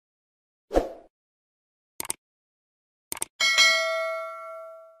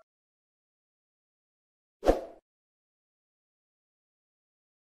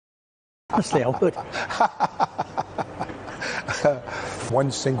Honestly, I would.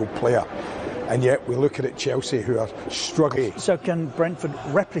 One single player, and yet we look at Chelsea, who are struggling. So can Brentford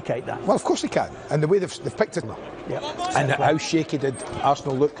replicate that? Well, of course they can, and the way they've picked it. Yep. And how shaky did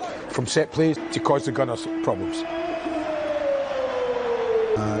Arsenal look from set plays to cause the Gunners problems.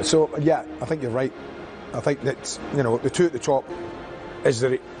 So yeah, I think you're right. I think that, you know, the two at the top is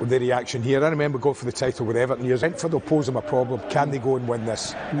the reaction here. I remember going for the title with Everton years. Brentford will pose them a problem. Can they go and win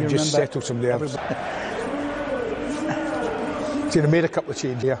this and just settle some nerves? See, they made a couple of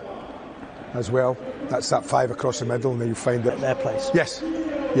changes here as well. That's that 5 across the middle, and then you find it. Their place. Yes,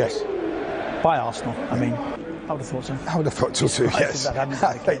 yes. By Arsenal, I mean, I would have thought so. I would have thought so too, yes. I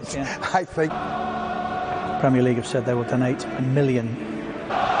think. Premier League have said they will donate $1 million.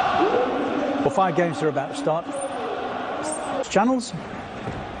 Well, 5 games are about to start. Channels.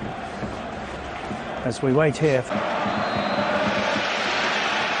 As we wait here.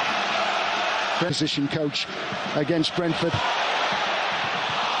 Position coach against Brentford.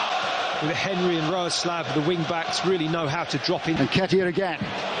 With Henry and Roeslav, the wing backs really know how to drop in. And Ketia again.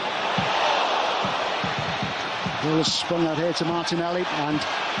 Ball is sprung out here to Martinelli, and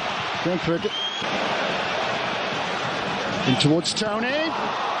Brentford in towards Tony.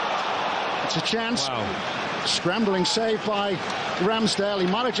 It's a chance. Wow. Scrambling save by Ramsdale. He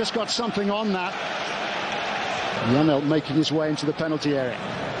might have just got something on that. Janelt making his way into the penalty area.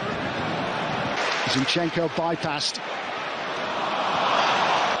 Zinchenko bypassed.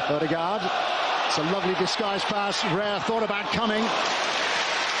 Odegaard. It's a lovely disguised pass. Rare thought about coming,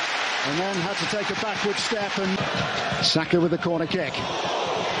 and then had to take a backward step. And Saka with the corner kick.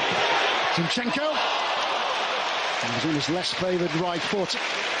 Zinchenko. He was on his less favoured right foot.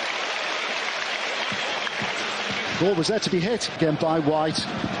 Ball was there to be hit again by White.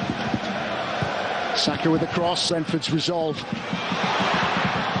 Saka with the cross. Brentford's resolve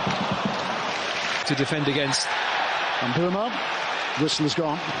to defend against. And Boomer. Whistle is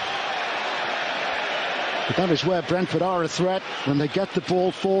gone. But that is where Brentford are a threat, when they get the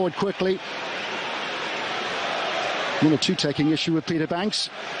ball forward quickly. 1 or 2 taking issue with Peter Banks.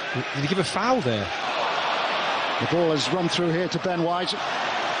 Did he give a foul there? The ball has run through here to Ben White,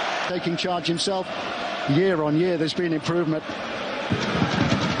 taking charge himself. Year on year there's been improvement.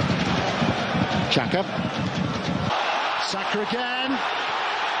 Xhaka. Saka again.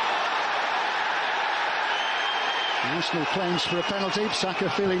 Arsenal claims for a penalty. Saka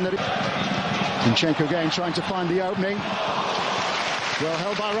feeling that Zinchenko again trying to find the opening. Well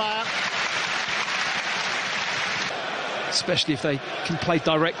held by Raya. Especially if they can play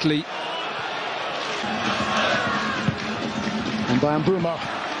directly. And by Mbeumo.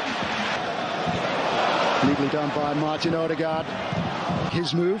 Neatly done by Martin Odegaard.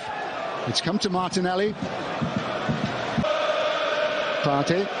 His move. It's come to Martinelli.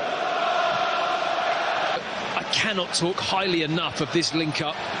 Partey. I cannot talk highly enough of this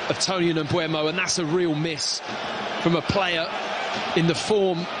link-up of Tony and Mbeumo, and that's a real miss from a player in the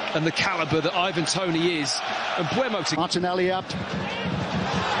form and the calibre that Ivan Toney is. And Mbeumo to Martinelli up.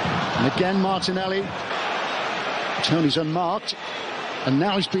 And again Martinelli. Tony's unmarked. And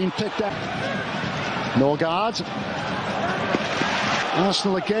now he's being picked up. Norgard.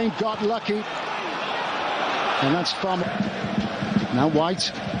 Arsenal again got lucky. And that's from now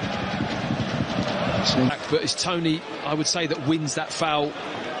White. But it's Tony, I would say, that wins that foul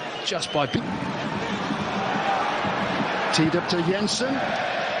just by... Teed up to Jensen.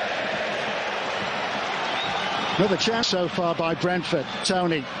 Another chance so far by Brentford.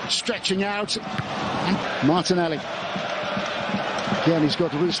 Tony stretching out. Martinelli. Again, he's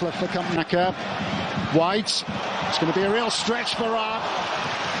got Roeslav for company. White. It's going to be a real stretch for Raab.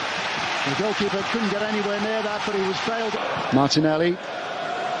 The goalkeeper couldn't get anywhere near that, but he was bailed. Martinelli.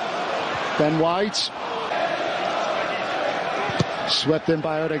 Ben White. Swept in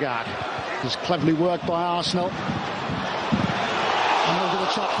by Odegaard. It was cleverly worked by Arsenal. And over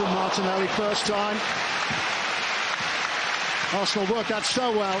the top from Martinelli first time. Arsenal worked that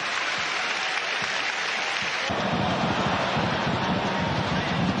so well.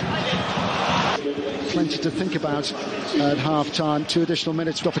 Plenty to think about at half-time. 2 additional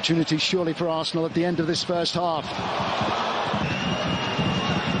minutes of opportunity surely for Arsenal at the end of this first half.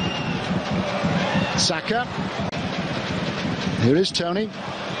 Saka. Here is Tony.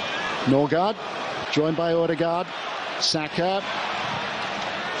 Norgard, joined by Odegaard. Saka.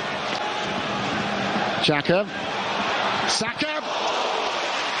 Xhaka. Saka.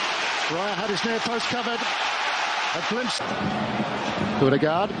 Raya had his near post covered. A glimpse.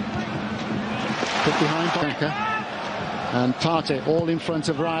 Odegaard. Put behind Saka. And Partey all in front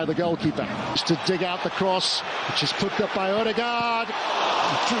of Raya, the goalkeeper. Just to dig out the cross, which is put up by Odegaard.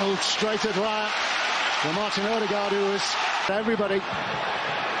 Drilled straight at Raya. For Martin Odegaard, who is everybody.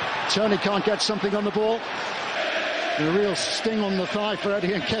 Tony can't get something on the ball. A real sting on the thigh for Eddie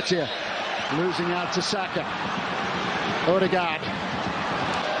Nketiah. Losing out to Saka. Odegaard.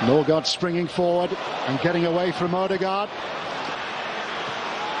 Norgard springing forward and getting away from Odegaard.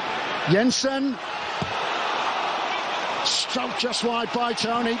 Jensen. Stroked just wide by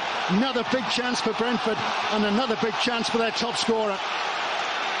Tony. Another big chance for Brentford and another big chance for their top scorer.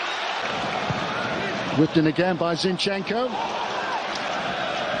 Whipped in again by Zinchenko.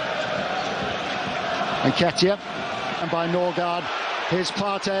 Nketiah. And by Norgard. Here's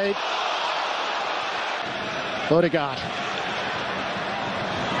Partey. Odegaard.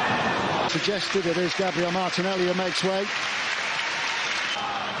 Suggested it is Gabriel Martinelli who makes way.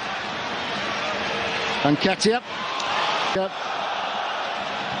 Nketiah.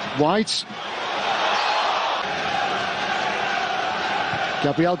 White.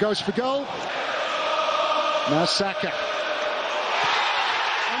 Gabriel goes for goal. Now Saka.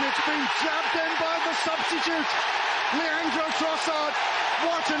 And it's been jabbed in by the substitute, Leandro Trossard.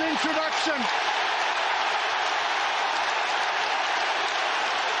 What an introduction.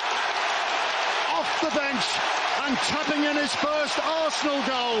 Off the bench and tapping in his first Arsenal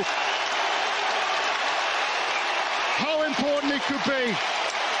goal. How important it could be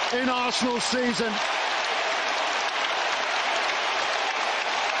in Arsenal's season.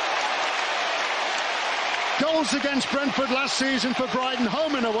 Goals against Brentford last season for Brighton,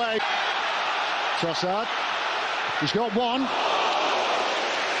 home and away. Trossard, he's got one.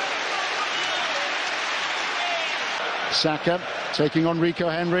 Saka taking on Rico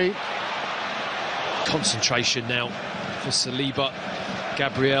Henry. Concentration now for Saliba.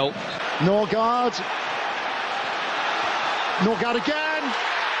 Gabriel. Norgard. Norgard again.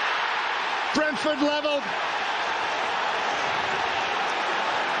 Brentford level.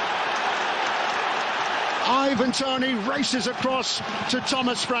 Ivan Toney races across to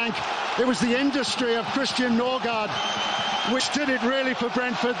Thomas Frank. It was the industry of Christian Norgard which did it really for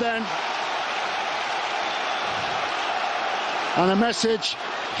Brentford then. And a message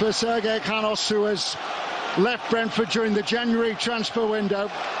for Sergei Canos, who has left Brentford during the January transfer window.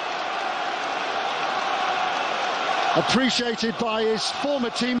 Appreciated by his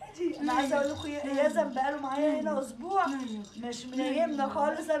former team. انا عايزه اقول لكم يا زلمه بقاله معايا هنا اسبوع مش منيمنا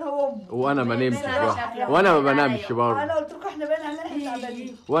خالص انا وامه. وانا ما نمتش بقى وانا ما بنامش برضه. انا قلت لكم احنا بقينا عاملين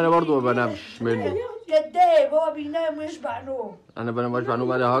تعبانين. وانا برضه ما بنامش منه. كداب هو بينام ويشبع نوم. انا بنام واشبع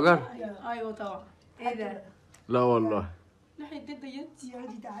نوم انا هاجر؟ ايوه طبعا. ايه ده؟ لا والله. ناحية ديت يا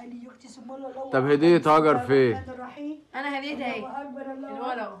دي تعالي يا اختي سم الله. طب هدية هاجر فين؟ انا هديتها اهي.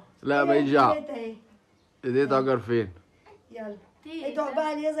 الورقه. لا ماليش دعوه. هدية هاجر فين؟ يلا ادعوا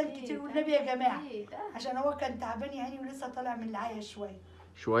بقى ليزن كتير والنبي يا جماعه عشان هو كان تعبان يعني ولسه طالع من العيا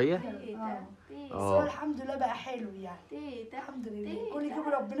شويه. بس هو الحمد لله بقى حلو يعني. الحمد لله كل يجيب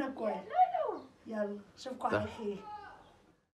ربنا كويس. يلا اشوفكم على خير.